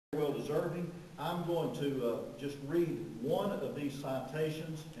well deserving. I'm going to just read one of these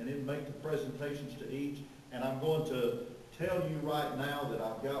citations and then make the presentations to each. And I'm going to tell you right now that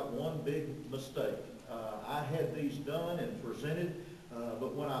I've got one big mistake. I had these done and presented,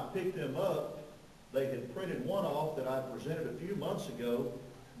 but when I picked them up, they had printed one off that I presented a few months ago.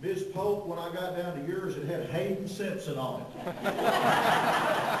 Ms. Polk, when I got down to yours, it had Hayden Simpson on it.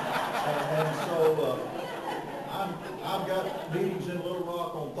 and so I've got meetings in Little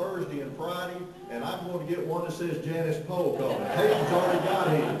Rock on Thursday and Friday, and I'm going to get one that says Janice Polk on it. Hayden's already got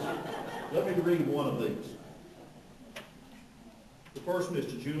his. Let me read one of these. The first one is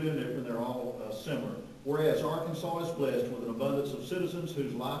to Julia Nipper, and they're all similar. Whereas Arkansas is blessed with an abundance of citizens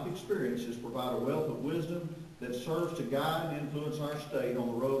whose life experiences provide a wealth of wisdom that serves to guide and influence our state on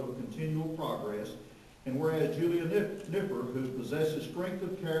the road of continual progress. And whereas Julia Nipper, who possesses strength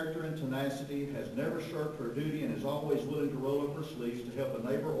of character and tenacity, has never shirked her duty and is always willing to roll up her sleeves to help a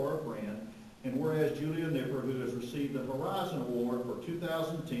neighbor or a friend. And whereas Julia Nipper, who has received the Horizon Award for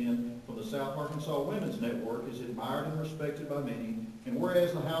 2010 from the South Arkansas Women's Network, is admired and respected by many. And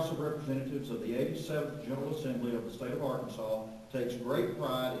whereas the House of Representatives of the 87th General Assembly of the state of Arkansas takes great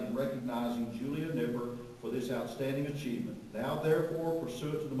pride in recognizing Julia Nipper for this outstanding achievement. Now, therefore,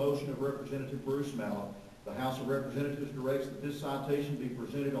 pursuant to the motion of Representative Bruce Mallett, the House of Representatives directs that this citation be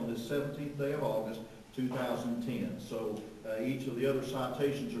presented on this 17th day of August, 2010. So each of the other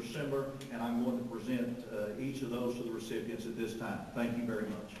citations are similar, and I'm going to present each of those to the recipients at this time. Thank you very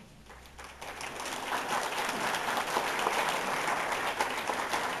much.